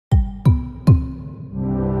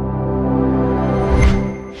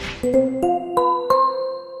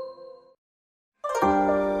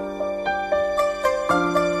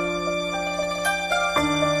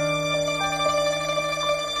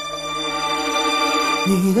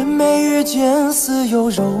你的眉宇间似有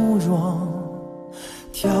柔弱，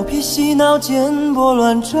调皮嬉闹间拨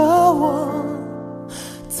乱着我，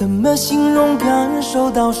怎么形容感受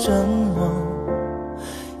到什么？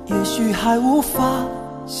也许还无法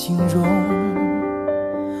形容。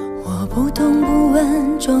我不懂不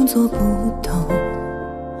问，装作不懂，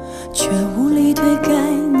却无力推开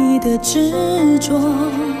你的执着，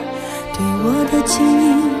对我的情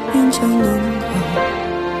意变成浓厚，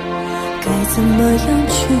该怎么样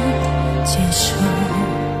去接受？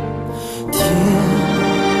天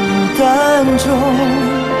干中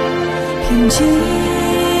平静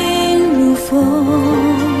如风，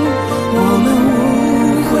我们无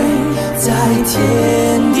悔在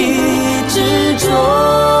天地之中。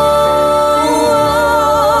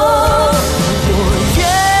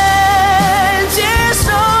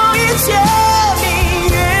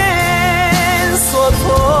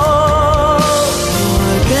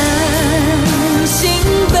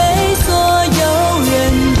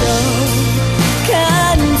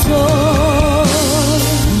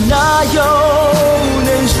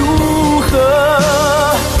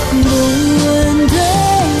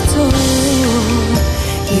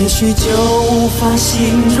也许就无法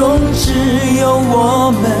形容，只有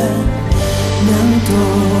我们能懂。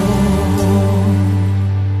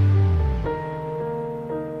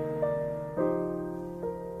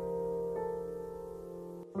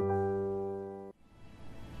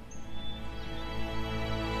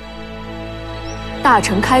大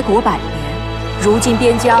成开国100年，如今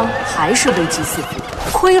边疆还是危机四伏，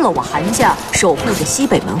亏了我韩家守护着西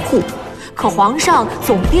北门户。可皇上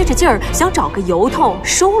总憋着劲儿想找个由头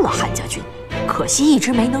收了韩家军，可惜一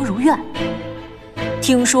直没能如愿。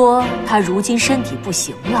听说他如今身体不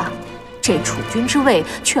行了，这储君之位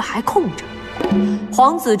却还空着。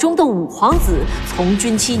皇子中的五皇子从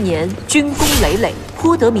军7年，军功累累，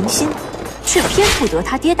颇得民心，却偏不得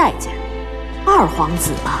他爹待见。二皇子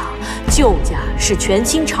嘛，舅家是权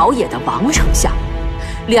倾朝野的王丞相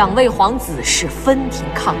，2位皇子是分庭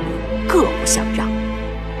抗礼，各不相让。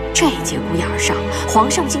这节骨眼上，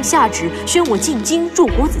皇上竟下旨宣我进京入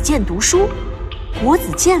国子监读书。国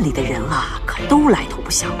子监里的人啊，可都来头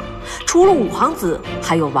不小，除了五皇子，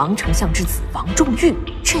还有王丞相之子王仲钰。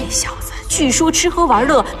这小子据说吃喝玩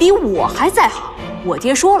乐比我还在行。我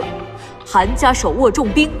爹说了，韩家手握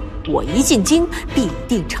重兵，我一进京必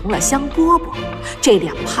定成了香饽饽，这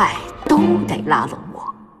2派都得拉拢我，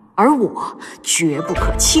而我绝不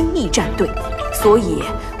可轻易站队。所以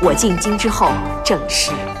我进京之后，正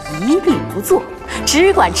是一律不做，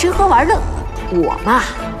只管吃喝玩乐。我嘛，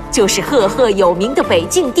就是赫赫有名的北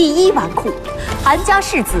境第1纨绔，韩家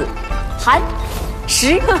世子韩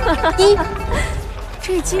十一。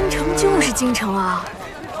这京城就是京城啊，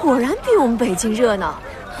果然比我们北京热闹。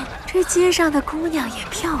这街上的姑娘也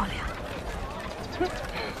漂亮。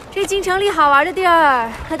这京城里好玩的地儿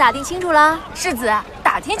可打听清楚了？世子，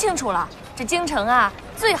打听清楚了。这京城啊，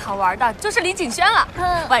最好玩的就是李景轩了。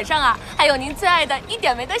晚上啊，还有您最爱的一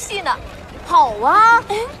点没的戏呢。好啊，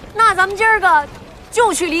那咱们今儿个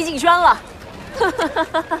就去李景轩了。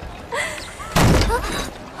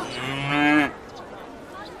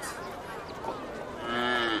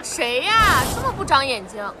谁呀？这么不长眼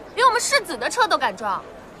睛，连我们世子的车都敢撞。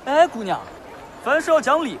哎，姑娘，凡事要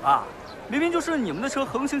讲理吧。明明就是你们的车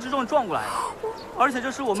横行直撞撞过来的，而且这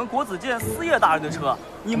是我们国子监司业大人的车，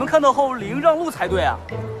你们看到后理应让路才对啊。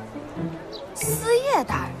司业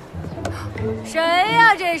大人？谁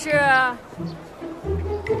呀？这是？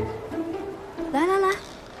来来来，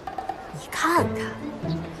你看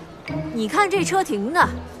看，你看这车停的，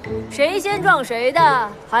谁先撞谁的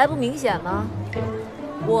还不明显吗？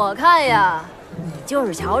我看呀，你就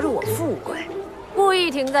是瞧着我富贵，故意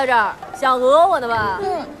停在这儿，想讹我的吧？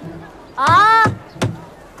啊！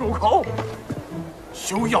住口！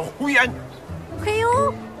休要胡言！嘿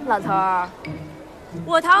呦，老头儿，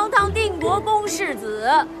我堂堂定国公世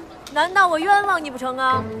子，难道我冤枉你不成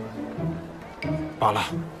啊？罢了，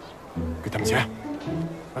给他们钱，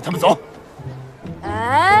让他们走。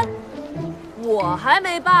哎，我还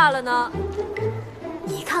没罢了呢。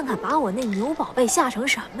你看看把我那牛宝贝吓成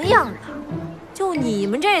什么样了？就你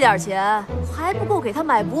们这点钱，还不够给他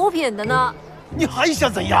买补品的呢。你还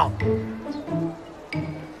想怎样？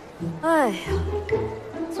哎呀，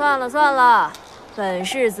算了算了，本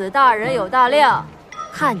世子大人有大量，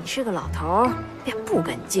看你是个老头，便不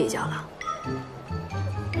跟你计较了。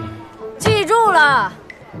记住了，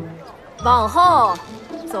往后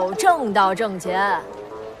走正道挣钱，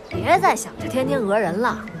别再想着天天讹人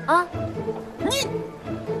了啊！你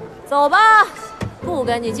走吧，不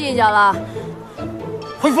跟你计较了。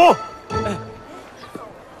回府。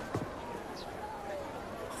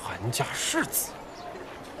韩家世子，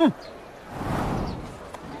来，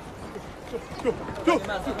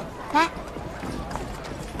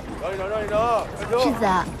让一让，世子，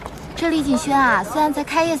这李景轩啊，虽然才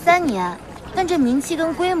开业3年，但这名气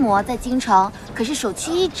跟规模在京城可是首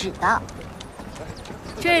屈一指的。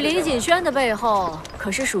这李景轩的背后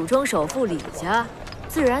可是蜀中首富李家，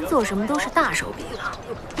自然做什么都是大手笔了。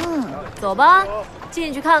走吧，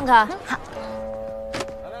进去看看。好。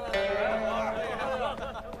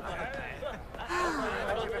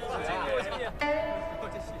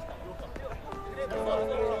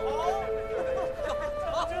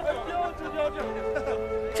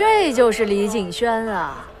这就是李景轩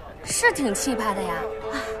啊，是挺气派的呀。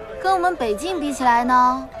跟我们北境比起来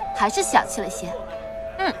呢，还是小气了些。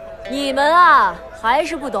你们啊还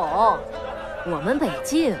是不懂，我们北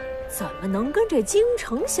境怎么能跟这京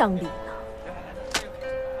城相比呢？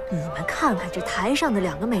你们看看这台上的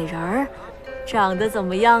2个美人儿，长得怎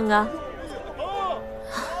么样啊？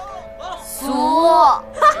俗，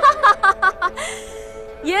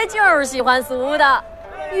爷就是喜欢俗的，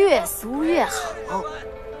越俗越好。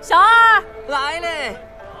小二来嘞，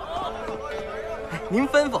您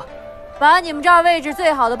吩咐。把你们这儿位置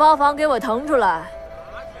最好的包房给我腾出来，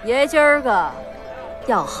爷今儿个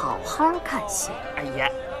要好好看戏。哎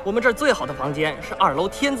爷，我们这儿最好的房间是2楼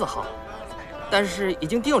天字号，但是已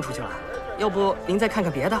经订出去了，要不您再看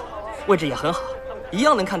看别的，位置也很好，一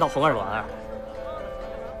样能看到红儿鸾儿。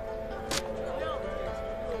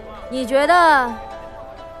你觉得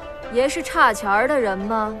爷是差钱儿的人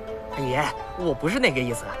吗？哎爷，我不是那个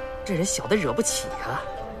意思，这人小的惹不起啊。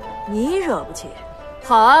你惹不起，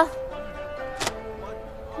好啊，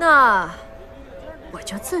那我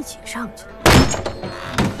就自己上去。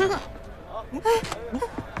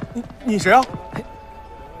你谁啊？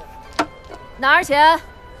拿着钱，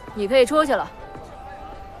你可以出去了。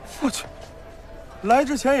我去，来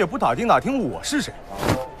之前也不打听打听我是谁。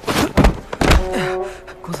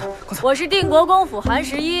公子，我是定国公府韩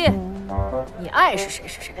十一，你爱是谁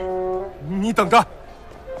是谁。你等着。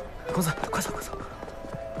公子，快走快走。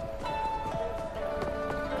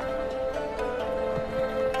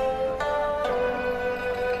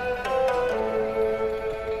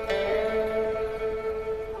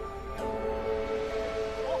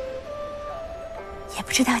也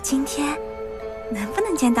不知道今天能不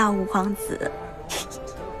能见到五皇子。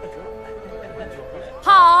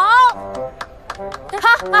好，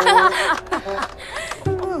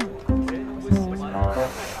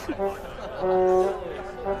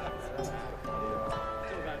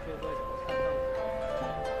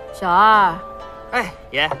小二，哎，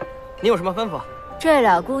爷，你有什么吩咐？这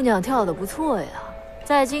俩姑娘跳得不错呀，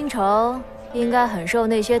在京城应该很受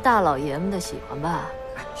那些大老爷们的喜欢吧？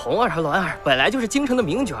红儿和鸾儿本来就是京城的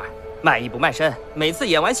名角，卖艺不卖身，每次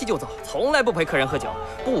演完戏就走，从来不陪客人喝酒，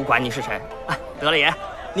不管你是谁。哎，得了爷，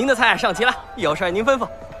您的菜上齐了，有事您吩咐。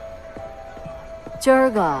今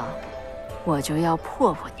儿个我就要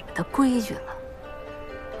破破你们的规矩了。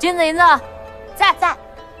金子银子，在。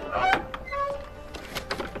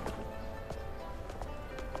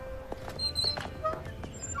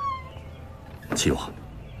齐王，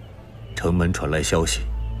城门传来消息，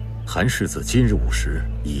韩世子今日午时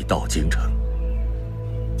已到京城。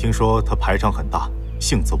听说他排场很大，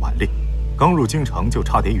性子顽劣，刚入京城就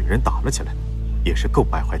差点与人打了起来，也是够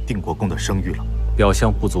败坏定国公的声誉了。表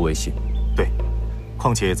象不足为信。对，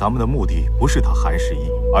况且咱们的目的不是他韩十一，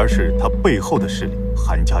而是他背后的势力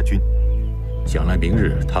韩家军。想来明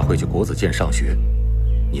日他会去国子监上学，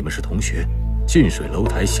你们是同学，近水楼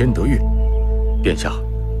台先得月。殿下，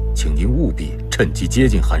请您务必趁机接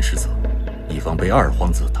近韩世子，以防被二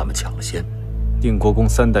皇子他们抢了先。定国公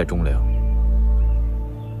3代忠良，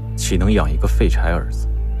岂能养一个废柴儿子？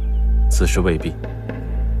此事未必。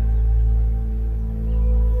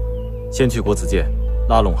先去国子监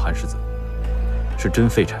拉拢韩世子，是真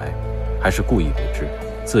废柴，还是故意为之，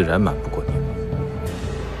自然瞒不过你们。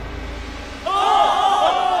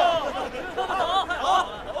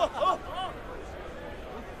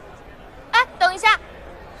哎，等一下！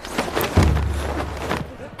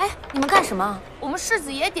哎，你们干什么？我们世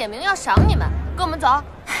子爷点名要赏你们，跟我们走。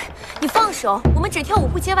你放手，我们只跳舞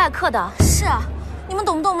不接外客的。是啊，你们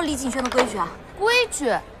懂不懂我们李景轩的规矩啊？规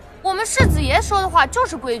矩？我们世子爷说的话就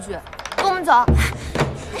是规矩，跟我们走。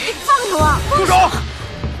你放手啊！住手！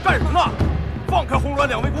干什么呢？放开红鸾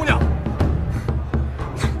2位姑娘！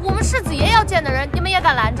我们世子爷要见的人，你们也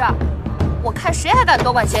敢拦着？我看谁还敢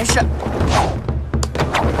多管闲事！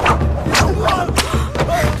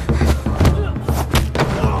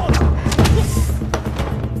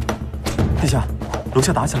殿下，楼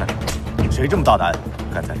下打起来了，谁这么大胆，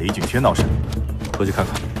敢在李景轩闹事？回去看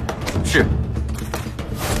看。是。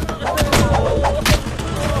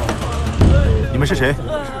们是谁？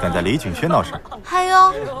敢在李景轩闹事？嗨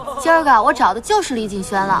哟，今儿个我找的就是李景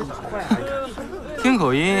轩了。听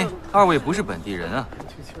口音，二位不是本地人啊。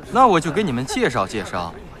那我就给你们介绍介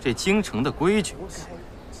绍这京城的规矩。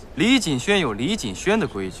李锦轩有李锦轩的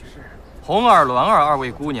规矩，红儿、鸾儿二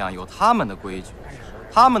位姑娘有他们的规矩。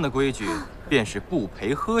他们的规矩便是不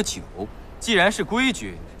陪喝酒。既然是规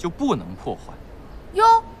矩，就不能破坏。哟，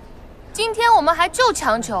今天我们还就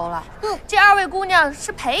强求了。这二位姑娘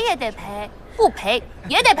是陪也得陪，不陪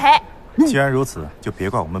也得陪。既然如此，就别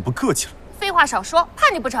怪我们不客气了。废话少说，怕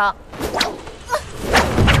你不成？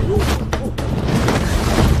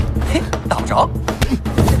嘿，打不着。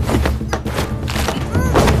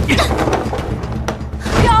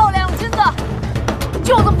漂亮，金子，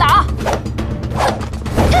就这么打。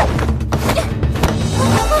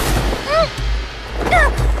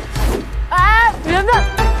哎，人们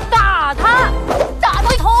打他，打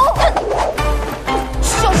到一头，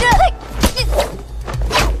小心！金子，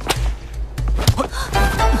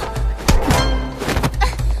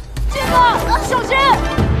小心！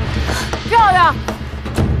漂亮！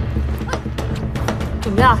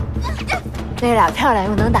怎么样？那俩漂亮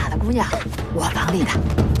又能打的姑娘，我帮你打。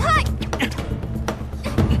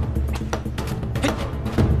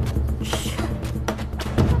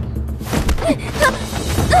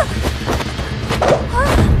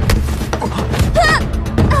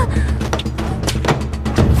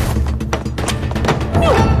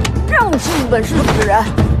让尽本事的人。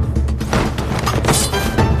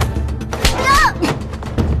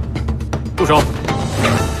住手！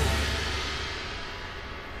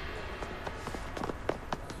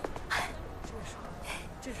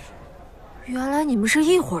原来你们是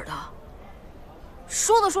一伙的。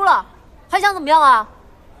输都输了，还想怎么样啊？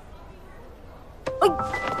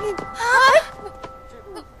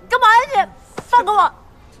干嘛呀你？放开我！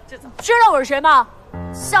知道我是谁吗？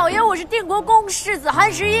小爷我是定国公世子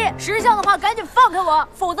韩十一，识相的话赶紧放开我，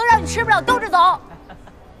否则让你吃不了兜着走。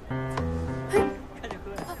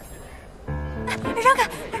让开，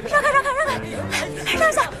让开，让开，让开，让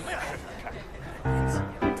一下。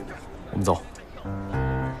我们走。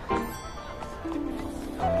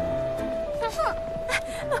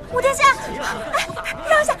五殿下，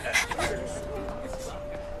让一下。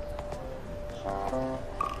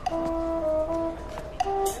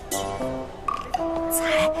才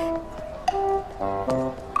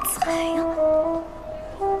呀！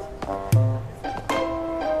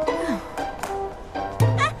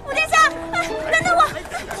哎，五殿下，等等我，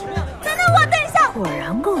等等我，等一下。果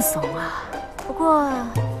然够怂啊，不过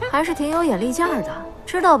还是挺有眼力劲儿的，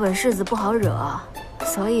知道本世子不好惹，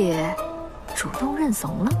所以主动认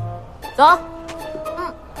怂了。走。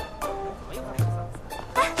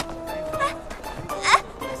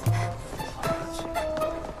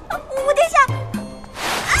五殿下。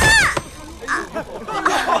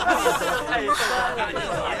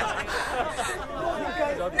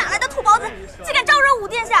哪来的土包子，竟敢招惹五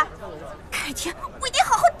殿下！改天我一定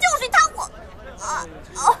好好教训他！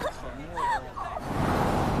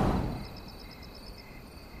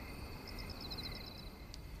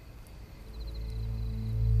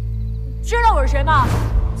知道我是谁吗？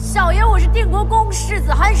小爷我是定国公世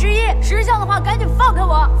子韩十一，识相的话赶紧放开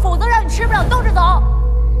我，否则让你吃不了兜着走。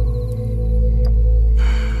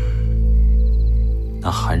那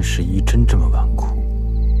韩十一真这么纨绔？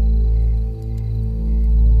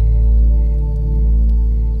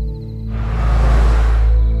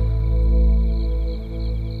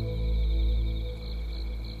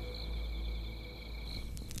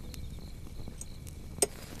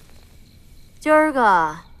今儿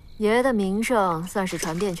个爷的名声算是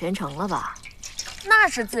传遍全城了吧？那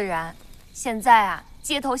是自然，现在啊，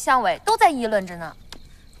街头巷尾都在议论着呢。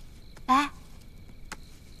来，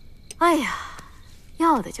哎呀，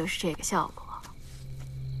要的就是这个效果。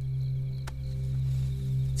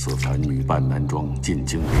此番女扮男装进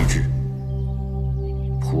京为质，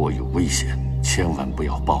颇有危险，千万不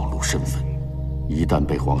要暴露身份。一旦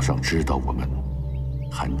被皇上知道我们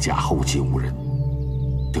韩家后继无人，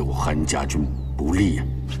对我韩家军不利呀！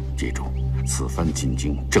记住，此番进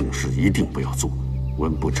京正事一定不要做，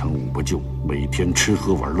文不成武不就，每天吃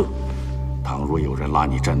喝玩乐。倘若有人拉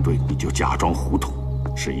你站队，你就假装糊涂。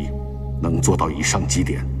十一，能做到以上几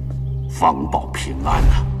点，方保平安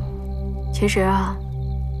啊！其实啊，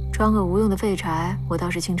装个无用的废柴，我倒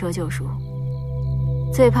是轻车就熟。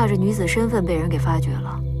最怕这女子身份被人给发觉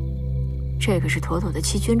了，这可是妥妥的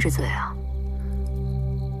欺君之罪啊！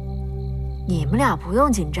你们俩不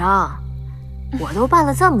用紧张，我都办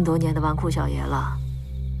了这么多年的纨绔小爷了，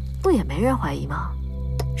不也没人怀疑吗？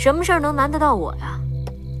什么事儿能难得到我呀？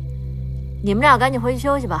你们俩赶紧回去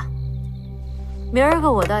休息吧，明儿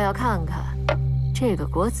个我倒要看看这个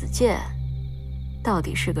国子监到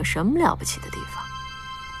底是个什么了不起的地方？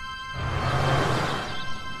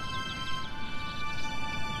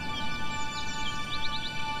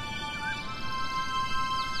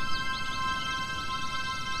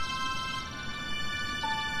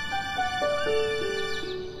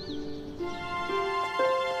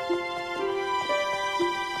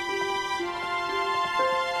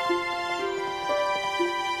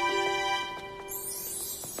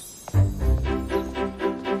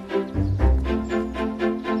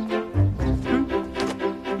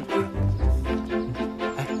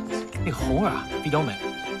红儿啊，比较美。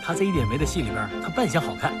她在一点梅的戏里边，她扮相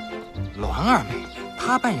好看。栾二妹，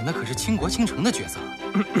她扮演的可是倾国倾城的角色。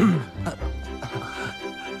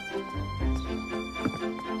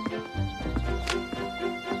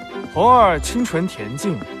红儿清纯恬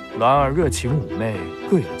静，栾儿热情妩媚，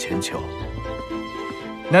各有千秋。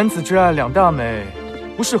男子之爱两大美，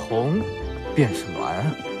不是红，便是栾。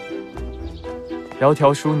窈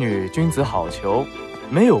窕淑女，君子好逑，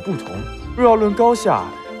没有不同。若要论高下，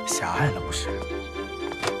狭隘了不是。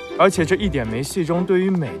而且这一点梅戏中对于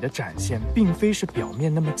美的展现，并非是表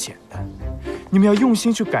面那么简单。你们要用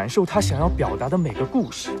心去感受他想要表达的每个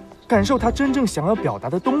故事，感受他真正想要表达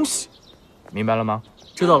的东西，明白了吗？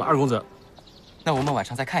知道了，二公子。那我们晚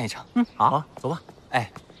上再看一场。好，走吧。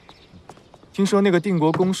哎，听说那个定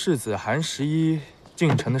国公世子韩十一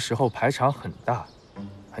进城的时候排场很大，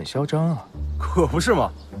很嚣张啊。可不是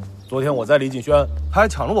嘛！昨天我在李锦轩，他还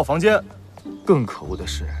抢了我房间。更可恶的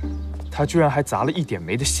是，他居然还砸了一点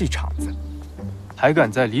梅的戏场子，还敢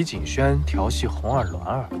在李锦轩调戏红儿、栾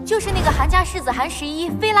儿。就是那个韩家世子韩十一，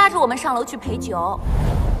非拉着我们上楼去陪酒，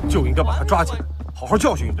就应该把他抓起来，好好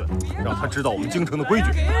教训一顿，让他知道我们京城的规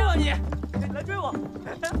矩。给我你，来追我！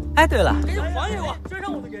哎，对了，这就还给我，追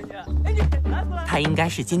上我就给你。哎，你来过来。他应该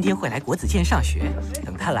是今天会来国子监上学，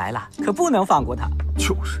等他来了，可不能放过他。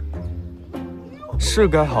就是。是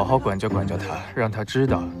该好好管教管教他，让他知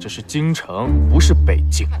道这是京城，不是北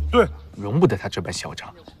京。对，容不得他这般嚣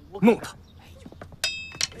张。弄他！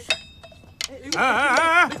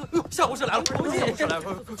哎！夏博士来了，我们进去。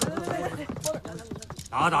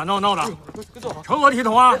打打闹闹的，成何体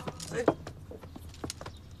统啊！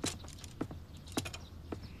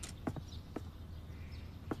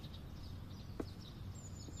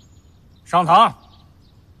上堂。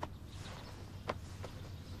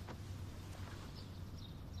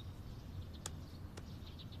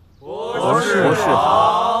博士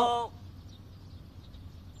好，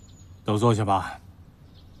都坐下吧。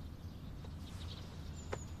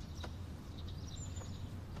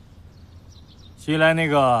西来那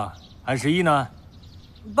个韩十一呢？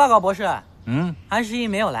报告博士，韩十一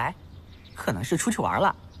没有来，可能是出去玩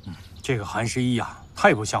了。这个韩十一呀，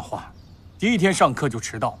太不像话，第一天上课就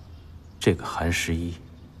迟到。这个韩十一，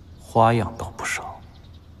花样倒不少。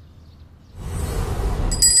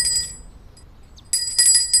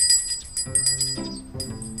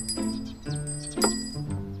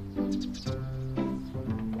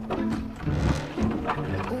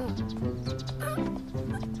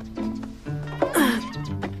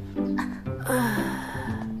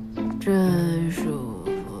真舒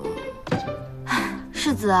服。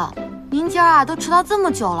世子，您今儿啊都迟到这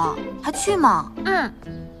么久了，还去吗？哎呀，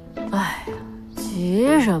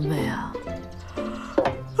急什么呀？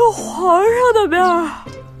这皇上的面儿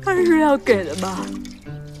还是要给的吧。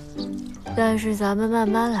但是咱们慢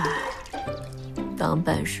慢来，等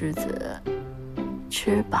本世子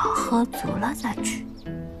吃饱喝足了再去。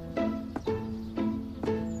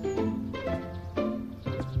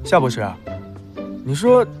夏博士，你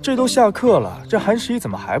说这都下课了，这韩十一怎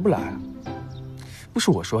么还不来啊？不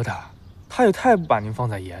是我说的，他也太不把您放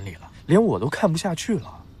在眼里了，连我都看不下去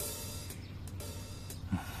了。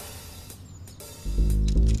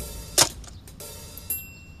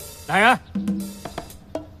来人！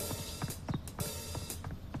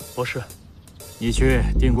博士，你去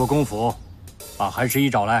定国公府，把韩十一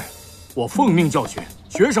找来，我奉命教训。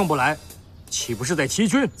学生不来，岂不是在欺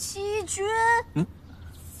君？欺君？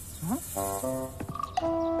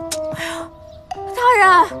哎呀，大人！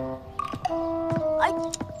哎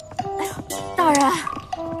呀，大人，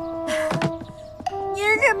您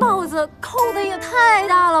这帽子扣的也太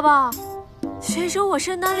大了吧！学生我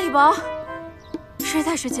身单力薄，实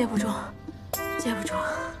在是接不住，接不住。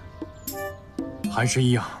韩十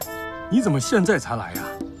一啊，你怎么现在才来呀？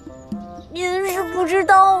您是不知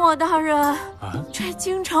道啊，大人。这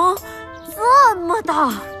京城这么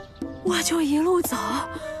大，我就一路走，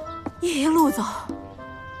一路走，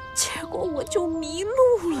结果我就迷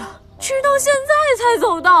路了，直到现在才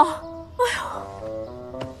走到。哎呦，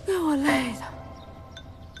给我累的。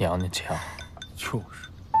娘娘腔。就是。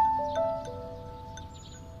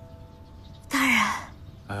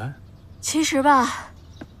其实吧，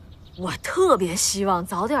我特别希望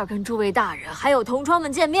早点跟诸位大人还有同窗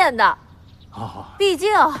们见面的。毕竟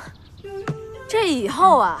这以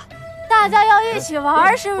后啊，大家要一起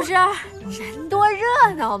玩，是不是？人多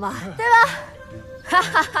热闹嘛，对吧？哈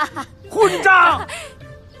哈哈哈！混账！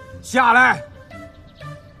下来，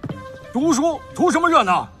读书图什么热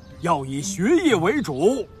闹？要以学业为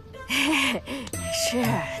主。是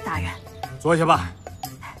大人。坐下吧。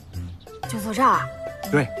就坐这儿。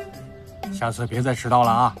对，下次别再迟到了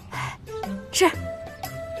啊。是。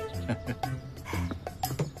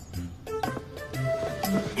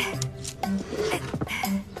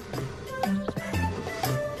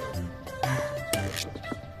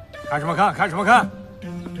看什么看？看什么看？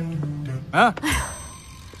嗯。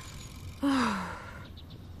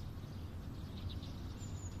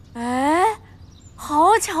哎，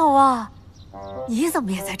好巧啊！你怎么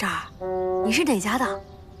也在这儿？你是哪家的？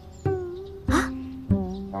啊？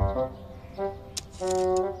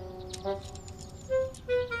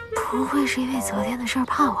不会是因为昨天的事儿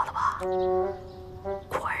怕我了吧？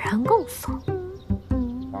果然够怂。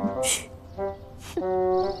去。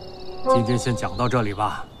今天先讲到这里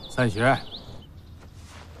吧。散学。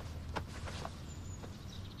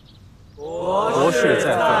国事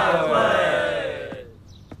在会。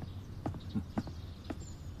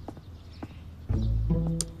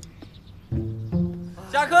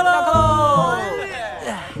下课喽！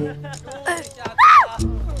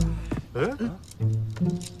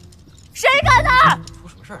谁干的？出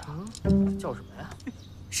什么事儿了？叫什么呀？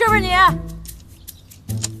是不是你？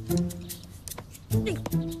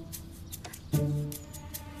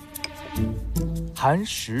韩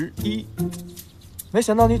十一，没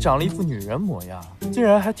想到你长了一副女人模样，竟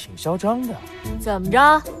然还挺嚣张的。怎么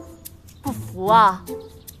着？不服啊？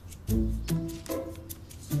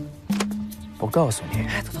我告诉你，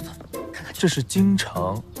走，看看，这是京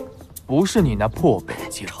城，不是你那破北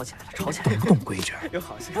京。吵起来了，吵起来了，不懂规矩。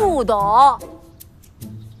不懂。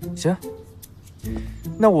行，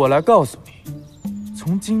那我来告诉你，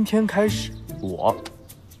从今天开始，我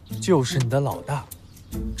就是你的老大，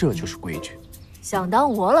这就是规矩。想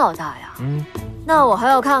当我老大呀？那我还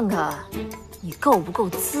要看看你够不够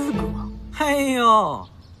资格。哎呦，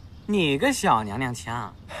你个小娘娘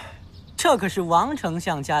腔，这可是王丞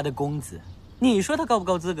相家的公子，你说他够不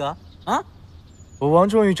够资格啊？我王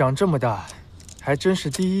仲钰长这么大，还真是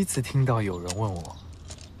第一次听到有人问我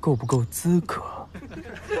够不够资格。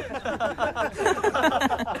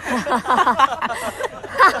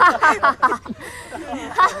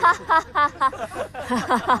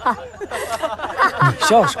你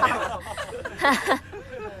笑什么呀？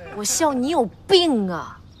我笑你有病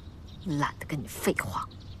啊！懒得跟你废话。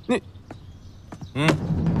你，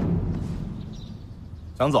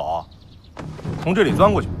想走，从这里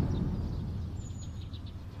钻过去。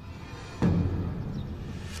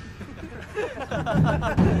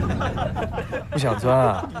不想钻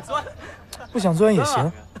啊？不想钻也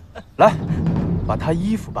行。来，把他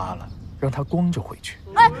衣服扒了，让他光着回去。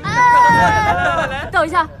来，等一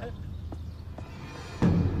下。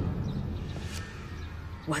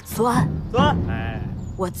我钻，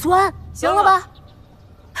我钻，行了吧？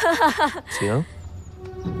行。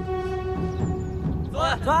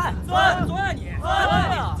钻你，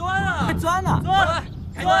钻啊！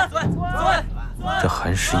这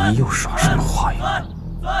韩十一又耍什么花样？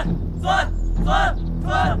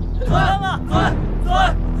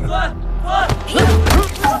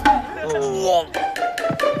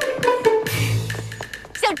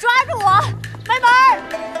想抓住我，开门！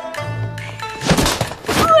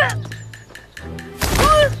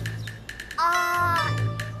啊！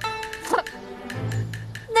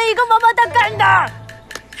哪个王八蛋干的？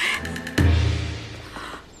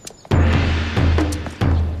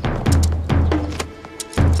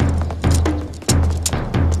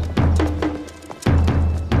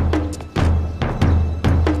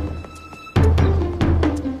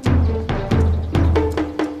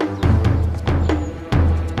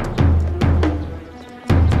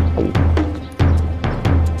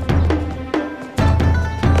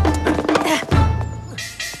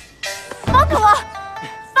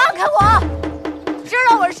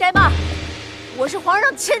我是皇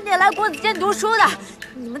上钦点来国子监读书的，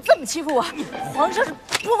你们这么欺负我，皇上是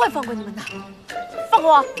不会放过你们的。放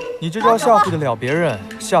过我！你这招吓唬得了别人，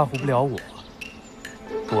吓唬不了我。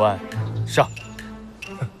不按，上！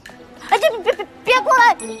哎，别过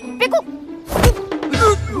来！别过！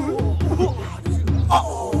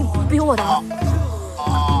别我的！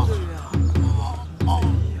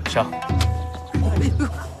上！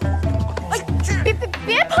哎，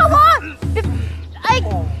别碰我！别！哎！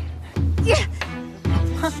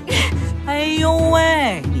哎呦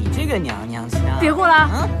喂，你这个个娘娘腔。别过来，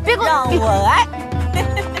别过来，让我来。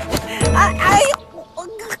哎呦，我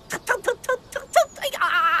疼，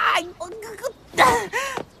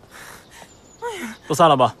哎呀，都散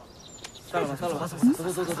了吧。散了吧。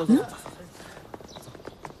走。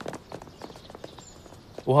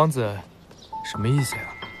五皇子，什么意思呀？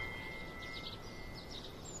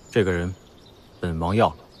这个人，本王要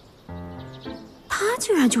了。他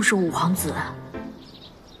居然就是五皇子。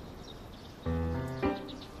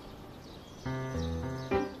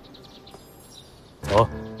走。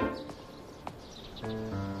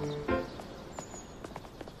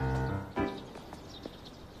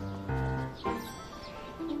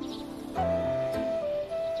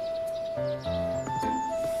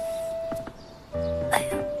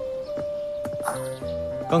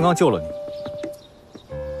刚刚救了你，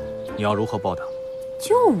你要如何报答？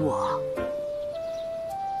救我？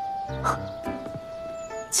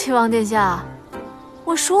齐王殿下，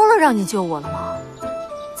我说了让你救我了吗？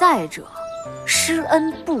再者，施恩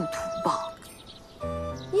不图报，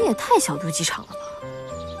你也太小肚鸡肠了吧？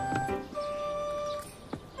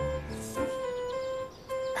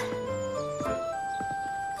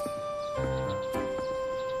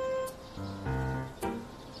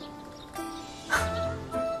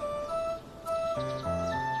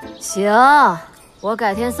行，我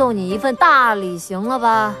改天送你一份大礼，行了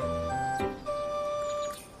吧？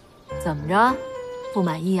怎么着，不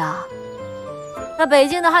满意啊？那北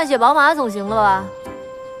京的汗血宝马总行了吧？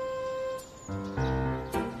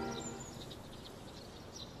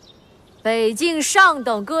北境上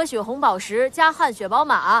等鸽血红宝石加汗血宝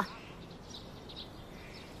马。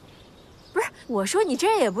不是，我说你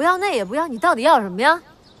这也不要，那也不要，你到底要什么呀？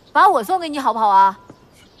把我送给你好不好啊？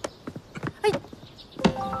哎。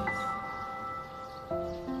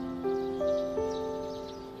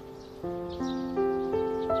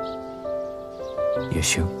也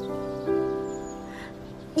行。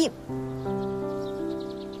你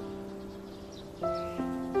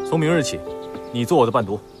从明日起，你做我的伴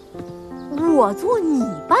读。我做你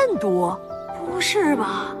伴读？不是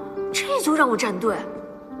吧？这就让我站队，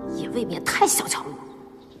也未免太小瞧了我。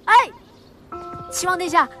哎，齐王殿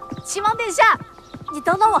下，齐王殿下，你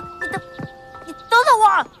等等我，你等等我。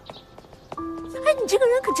哎，你这个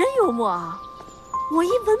人可真幽默啊！我一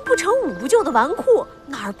文不成武不就的纨绔，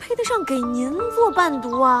哪儿配得上给您做伴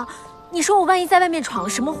读啊？你说我万一在外面闯了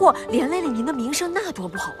什么祸，连累了您的名声，那多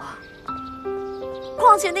不好啊！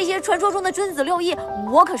况且那些传说中的君子六艺，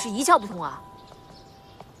我可是一窍不通啊。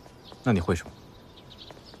那你会什么？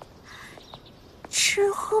吃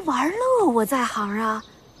喝玩乐我在行啊。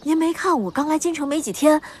您没看我刚来京城没几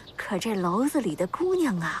天，可这楼子里的姑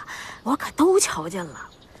娘啊，我可都瞧见了。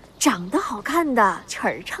长得好看的，曲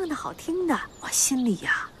儿唱的好听的，我心里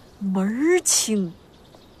呀门儿清。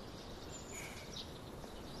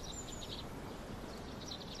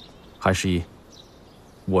韩十一，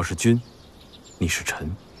我是君，你是臣，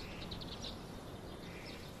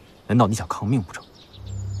难道你想抗命不成？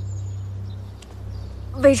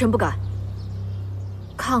微臣不敢。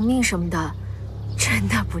抗命什么的，真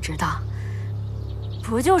的不知道。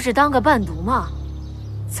不就是当个伴读吗？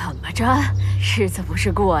怎么着，日子不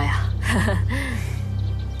是过呀？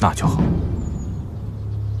那就好。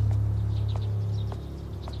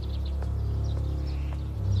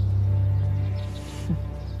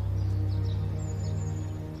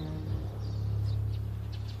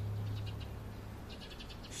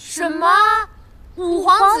什么？五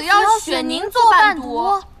皇子要选您做伴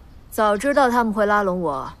读？早知道他们会拉拢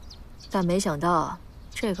我，但没想到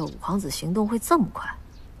这个五皇子行动会这么快。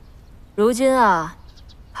如今啊，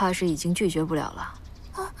怕是已经拒绝不了了。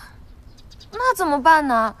啊，那怎么办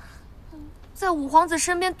呢？在五皇子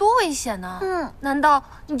身边多危险呢！难道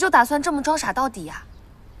你就打算这么装傻到底呀？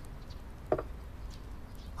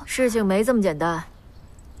事情没这么简单。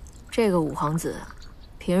这个五皇子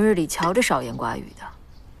平日里瞧着少言寡语的，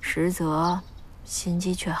实则心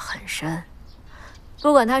机却很深。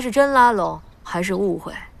不管他是真拉拢还是误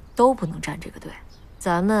会，都不能站这个队。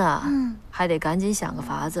咱们啊，还得赶紧想个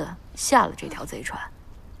法子下了这条贼船。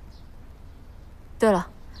对了，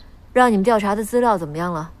让你们调查的资料怎么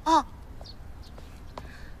样了？哦，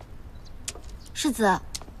世子，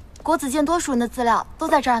国子监多数人的资料都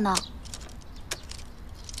在这儿呢。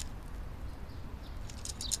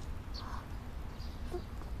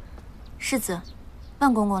世子，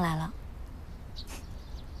万公公来了。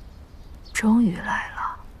终于来了。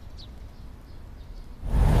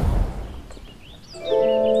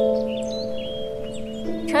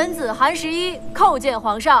臣子韩十一叩见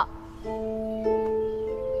皇上。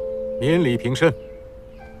免礼平身。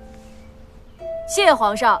谢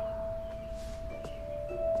皇上。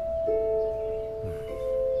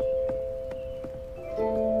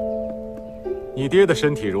爹的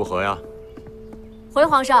身体如何呀？回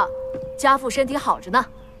皇上，家父身体好着呢。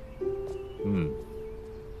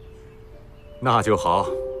那就好。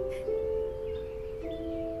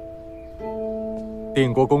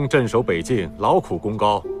定国公镇守北境，劳苦功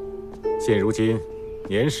高，现如今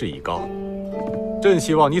年事已高，朕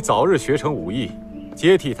希望你早日学成武艺，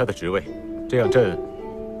接替他的职位，这样朕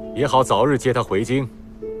也好早日接他回京，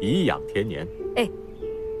颐养天年。哎，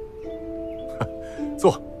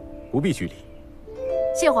坐，不必拘礼。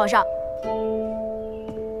谢皇上。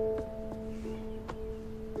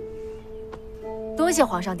多谢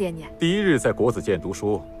皇上惦念。第一日在国子监读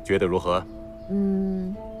书，觉得如何？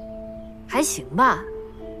还行吧，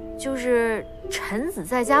就是臣子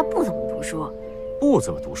在家不怎么读书。不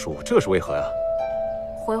怎么读书，这是为何呀？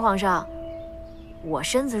回皇上，我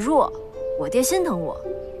身子弱，我爹心疼我，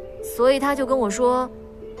所以他就跟我说，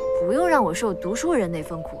不用让我受读书人那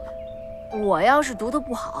份苦了。我要是读得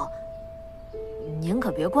不好，您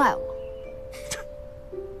可别怪我。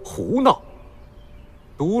胡闹！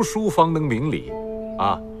读书方能明理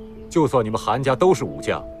啊！就算你们韩家都是武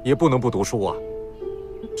将，也不能不读书啊！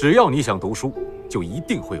只要你想读书，就一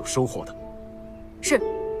定会有收获的。是，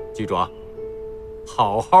记住啊，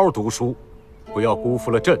好好读书，不要辜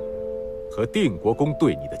负了朕和定国公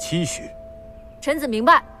对你的期许。臣子明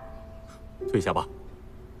白。退下吧。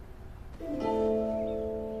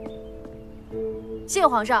谢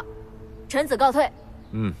皇上，臣子告退。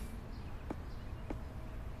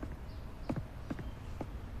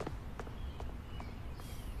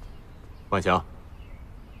万祥，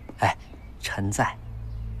哎，臣在。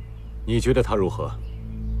你觉得他如何？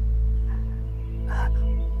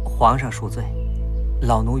皇上恕罪，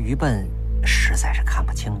老奴愚笨，实在是看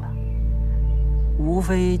不清了。无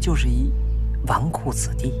非就是一纨绔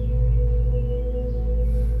子弟。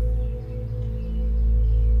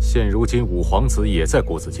现如今五皇子也在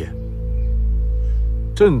国子监，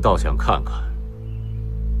朕倒想看看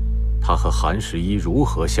他和韩十一如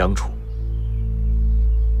何相处。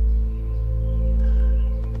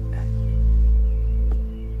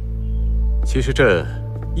其实朕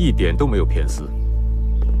一点都没有偏私。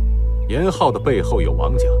严浩的背后有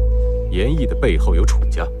王家，严毅的背后有楚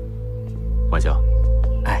家。万祥，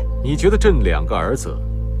哎，你觉得朕两个儿子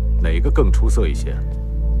哪个更出色一些？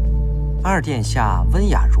二殿下温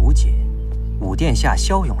雅如锦，五殿下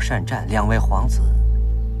骁勇善战，两位皇子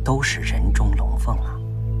都是人中龙凤啊。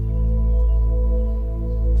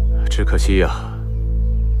只可惜呀，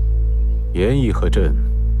严毅和朕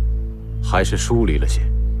还是疏离了些。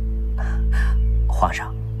皇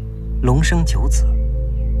上，龙生九子，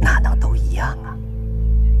哪能都一样啊？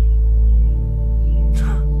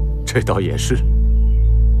这倒也是，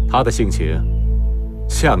他的性情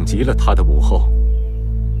像极了他的母后。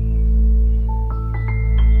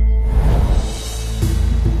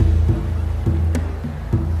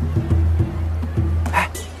哎，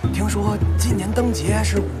听说今年灯节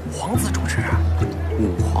是五皇子主持。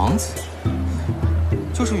五皇子，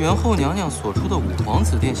就是元后娘娘所出的五皇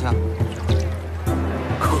子殿下。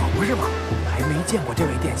可不是嘛，还没见过这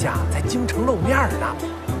位殿下在京城露面呢。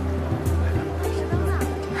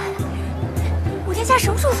五殿下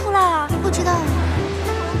什么时候出来啊？不知道。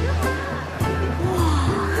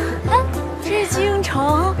哇，这京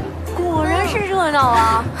城果然是热闹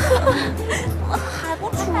啊！还不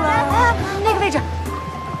出来？那个位置，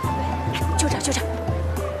就这儿，就这儿。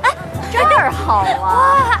哎，这儿好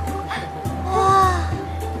啊！哇，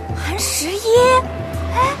韩十一，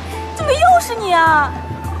哎，怎么又是你啊？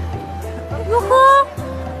哟呵，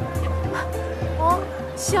哦，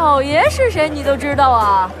小爷是谁你都知道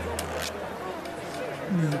啊？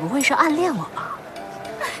你不会是暗恋我吧？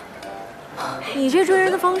你这追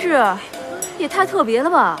人的方式也太特别了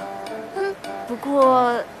吧？不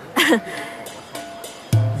过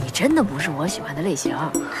你真的不是我喜欢的类型。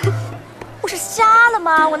我是瞎了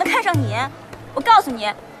吗？我能看上你？我告诉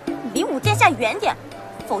你，你离五殿下远点，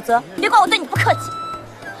否则别怪我对你不客气。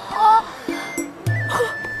啊！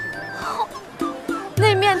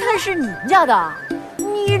那面瘫是你们家的，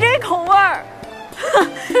你这口味儿，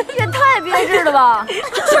也太别致了吧！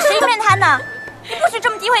说谁面瘫呢？你不许这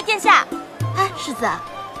么诋毁殿下！哎，世子，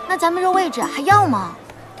那咱们这位置还要吗？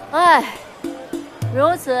哎，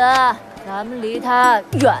如此，咱们离他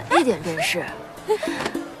远一点便是。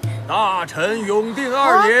大臣永定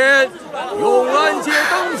2年，永安街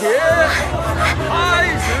灯节开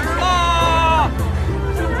始啦！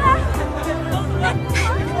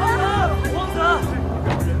王子，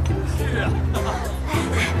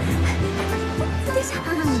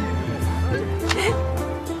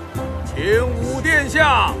请五殿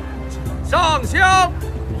下上香。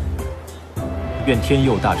愿天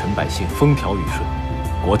佑大臣百姓风调雨顺，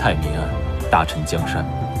国泰民安。大陈江山，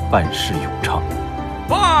万世永昌。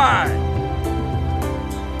拜！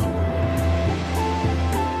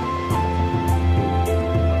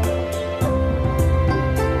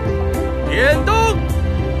点灯。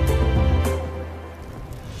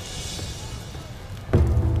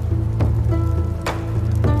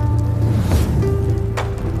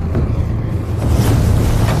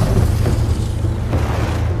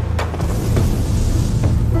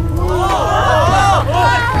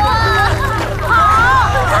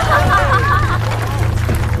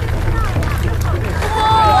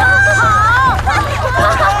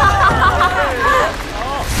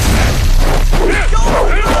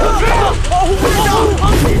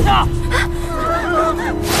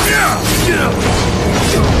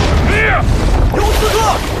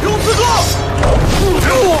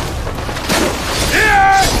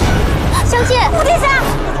相信五殿下。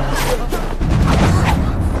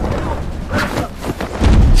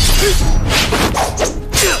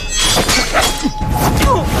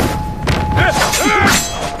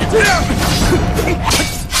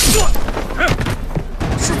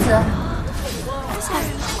世子，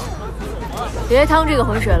别趟这个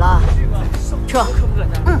浑水了，撤。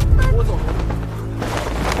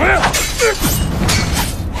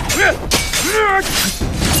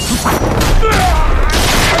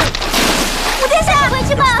五殿下，回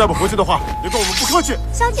去吧。再不回去的话，也怪我们不客气。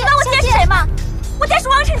相见，你帮我接是谁吗？我家是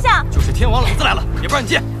王丞相。就是天王老子来了，也不让你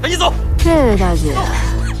接，赶紧走。这位大姐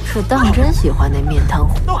是当真喜欢那面瘫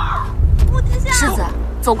虎。五殿下，世子，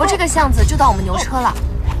走过这个巷子就到我们牛车了，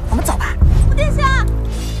我们走吧。五殿下，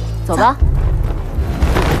走吧。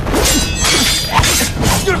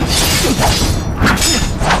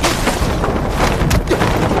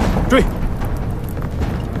追！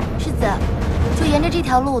世子，就沿着这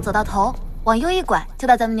条路走到头，往右一拐就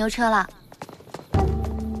到咱们牛车了。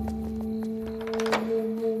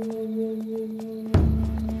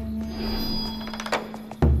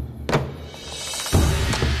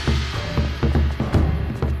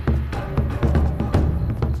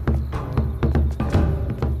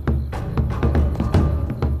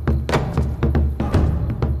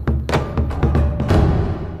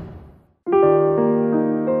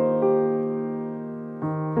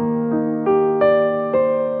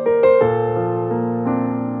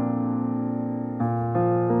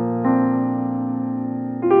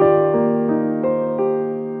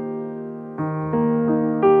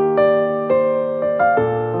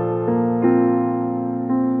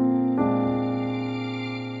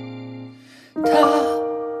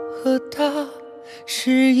是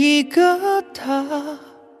一个他，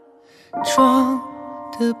装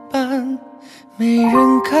的扮没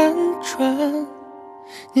人看穿，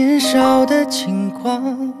年少的轻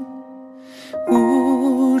狂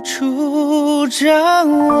无处张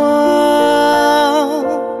望，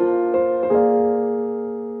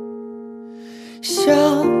笑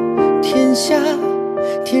天下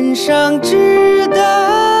天上之大，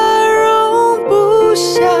容不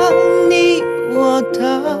下你我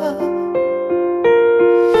他，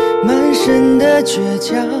满身的倔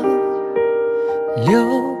强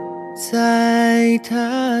留在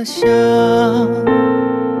他乡，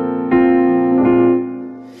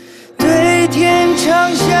对天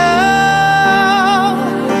长啸，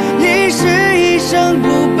你是一生不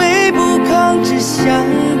卑不亢，只想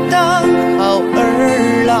当好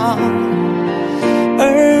儿郎，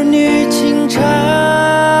儿女情长，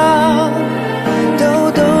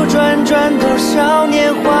兜兜转转多少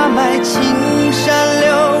年华，埋青山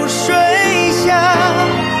流水下，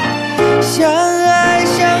相爱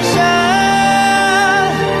相杀，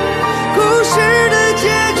故事的结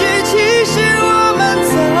局其实我们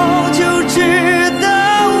早就知道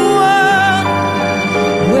啊，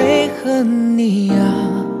为何你啊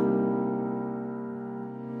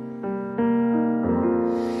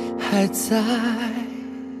还在